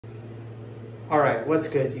All right, what's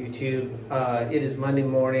good, YouTube? It is Monday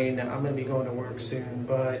morning. I'm going to be going to work soon,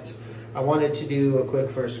 but I wanted to do a quick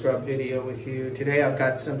first scrub video with you. Today I've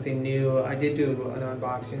got something new. I did do an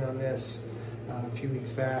unboxing on this a few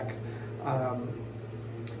weeks back,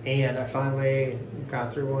 and I finally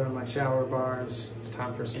got through one of my shower bars. It's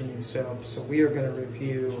time for some new soap. So we are going to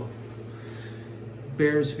review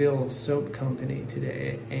Bearsville Soap Company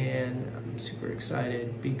today, and I'm super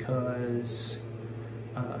excited because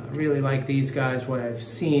I really like these guys, what I've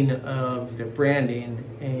seen of their branding,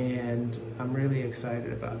 and I'm really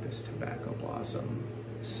excited about this Tobacco Blossom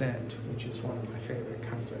scent, which is one of my favorite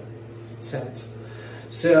kinds of scents.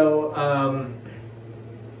 So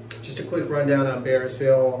just a quick rundown on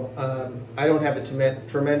Bearsville. I don't have a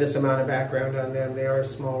tremendous amount of background on them. They are a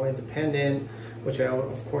small independent, which I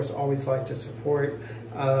of course always like to support.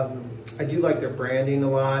 I do like their branding a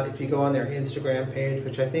lot. If you go on their Instagram page,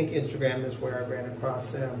 which I think Instagram is where I ran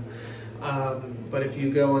across them, but if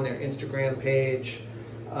you go on their Instagram page,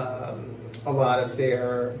 a lot of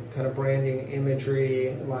their kind of branding imagery,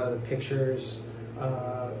 a lot of the pictures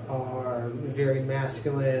are very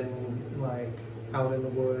masculine, like out in the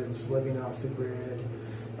woods, living off the grid,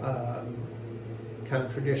 kind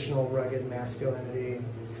of traditional rugged masculinity,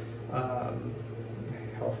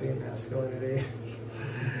 healthy masculinity.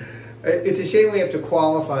 It's a shame we have to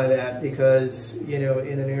qualify that because, you know,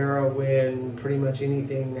 in an era when pretty much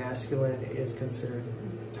anything masculine is considered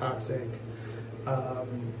toxic,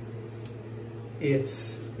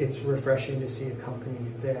 it's refreshing to see a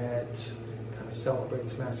company that kind of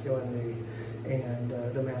celebrates masculinity and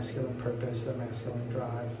the masculine purpose, the masculine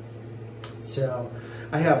drive. So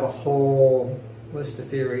I have a whole list of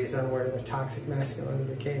theories on where the toxic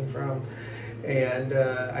masculinity came from. And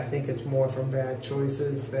I think it's more from bad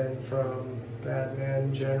choices than from bad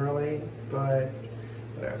men generally, but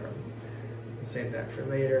whatever. I'll save that for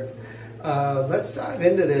later. Let's dive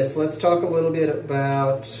into this. Let's talk a little bit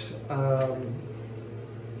about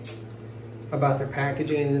their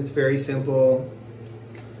packaging. It's very simple.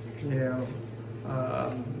 You know,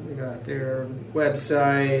 we got their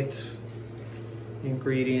website,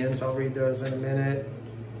 ingredients. I'll read those in a minute.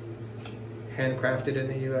 Handcrafted in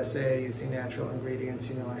the USA using natural ingredients,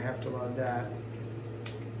 you know, I have to love that.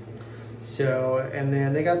 So, and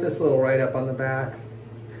then they got this little write-up on the back.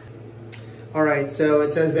 All right, so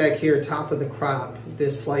it says back here, top of the crop,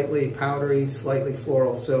 this slightly powdery, slightly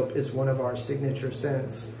floral soap is one of our signature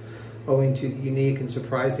scents, owing to the unique and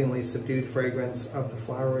surprisingly subdued fragrance of the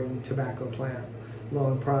flowering tobacco plant,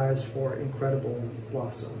 long prized for incredible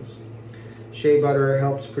blossoms. Shea butter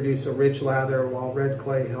helps produce a rich lather, while red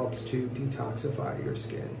clay helps to detoxify your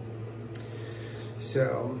skin.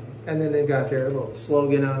 So, and then they've got their little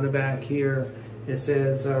slogan on the back here. It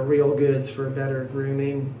says, real goods for better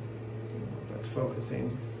grooming. That's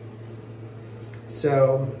focusing.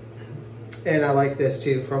 So, and I like this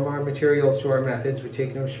too. From our materials to our methods, we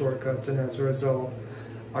take no shortcuts, and as a result,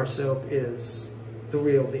 our soap is the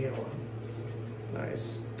real deal.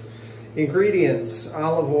 Nice. Ingredients: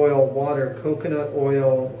 olive oil, water, coconut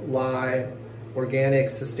oil, lye, organic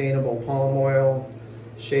sustainable palm oil,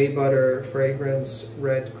 shea butter, fragrance,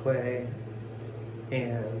 red clay,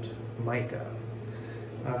 and mica.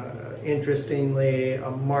 Interestingly,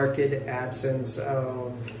 a marked absence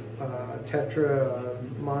of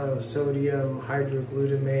tetramonosodium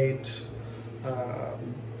hydroglutamate,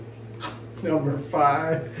 number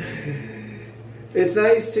 5. It's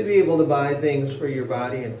nice to be able to buy things for your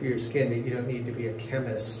body and for your skin that you don't need to be a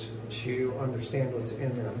chemist to understand what's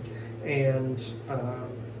in them. And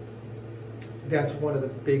that's one of the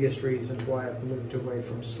biggest reasons why I've moved away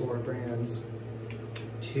from store brands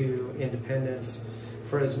to independents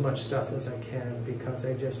for as much stuff as I can, because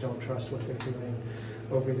I just don't trust what they're doing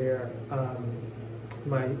over there.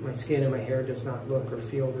 My skin and my hair does not look or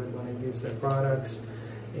feel good when I use their products.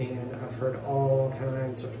 And I've heard all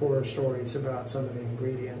kinds of horror stories about some of the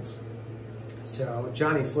ingredients. So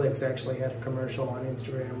Johnny Slicks actually had a commercial on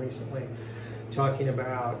Instagram recently talking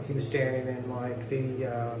about, he was standing in like the,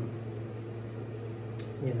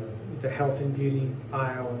 you know, the health and beauty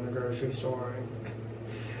aisle in the grocery store, and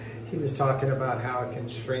he was talking about how it can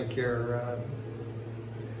shrink your,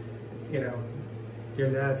 you know, your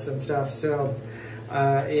nuts and stuff. So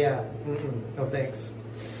yeah, no thanks.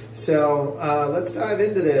 So let's dive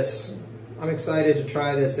into this. I'm excited to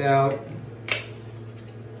try this out.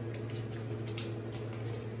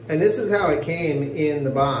 And this is how it came in the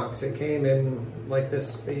box. It came in like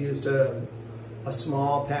this. They used a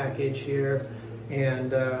small package here,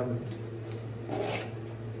 and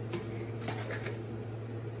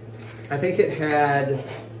I think it had,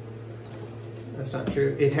 that's not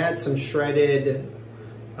true, it had some shredded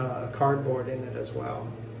cardboard in it as well.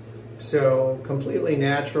 So completely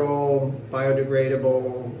natural,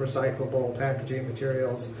 biodegradable, recyclable packaging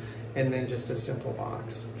materials, and then just a simple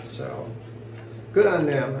box. So good on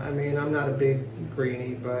them. I mean, I'm not a big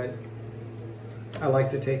greenie, but I like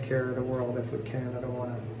to take care of the world if we can. I don't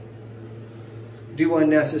want to do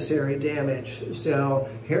unnecessary damage. So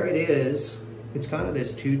here it is. It's kind of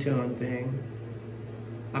this two-tone thing.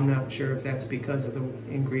 I'm not sure if that's because of the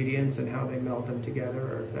ingredients and how they meld them together,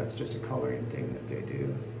 or if that's just a coloring thing that they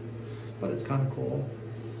do. But it's kind of cool.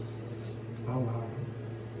 Oh wow.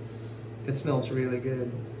 It smells really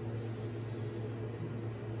good.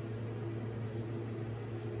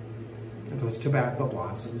 And those tobacco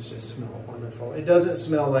blossoms just smell wonderful. It doesn't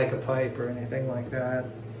smell like a pipe or anything like that,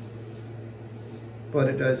 but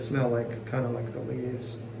it does smell like, kind of like the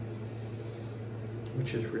leaves,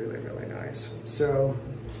 which is really, really nice. So,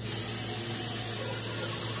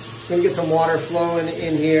 I'm gonna get some water flowing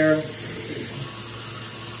in here.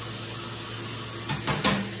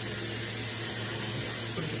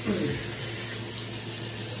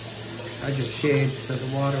 I just shaved so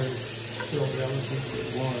the water is still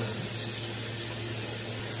relatively warm.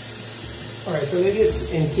 All right, so maybe it's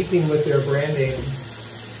in keeping with their branding,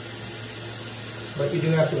 but you do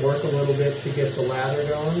have to work a little bit to get the lather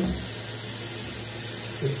going.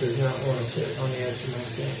 This does not want to sit on the edge of my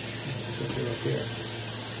sink. Put it up here.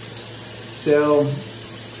 So,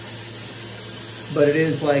 but it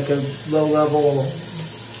is like a low level,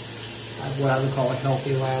 what I would call a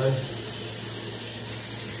healthy lather.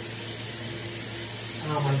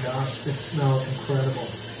 Oh my gosh, this smells incredible.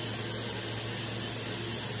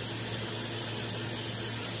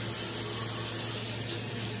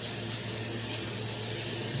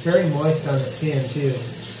 Very moist on the skin too.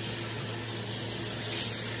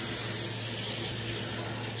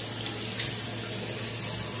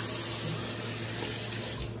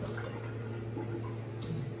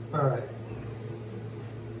 All right.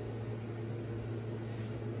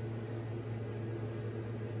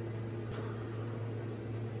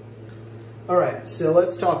 All right, so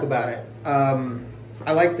let's talk about it.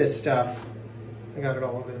 I like this stuff. I got it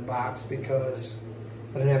all over the box because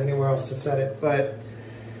I didn't have anywhere else to set it, but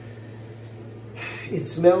it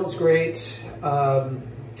smells great.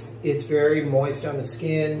 It's very moist on the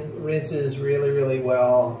skin, rinses really, really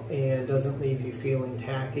well, and doesn't leave you feeling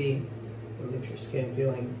tacky. It leaves your skin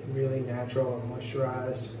feeling really natural and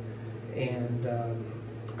moisturized. And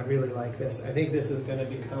I really like this. I think this is gonna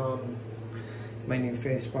become my new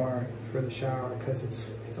face bar for the shower because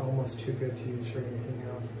it's almost too good to use for anything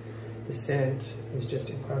else. The scent is just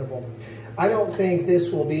incredible. I don't think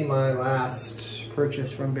this will be my last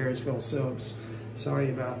purchase from Bearsville Soaps. Sorry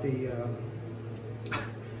about the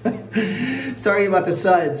sorry about the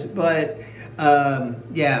suds, but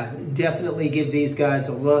yeah, definitely give these guys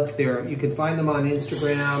a look. You can find them on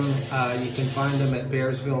Instagram. You can find them at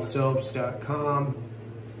bearsvillesoaps.com,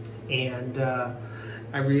 and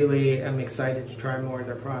I really am excited to try more of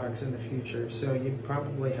their products in the future. So you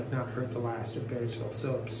probably have not heard the last of Bearsville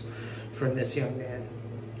Soaps from this young man.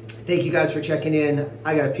 Thank you guys for checking in.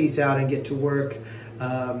 I got to peace out and get to work.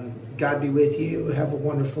 God be with you. Have a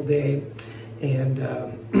wonderful day. And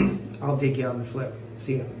I'll dig you on the flip.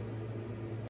 See ya.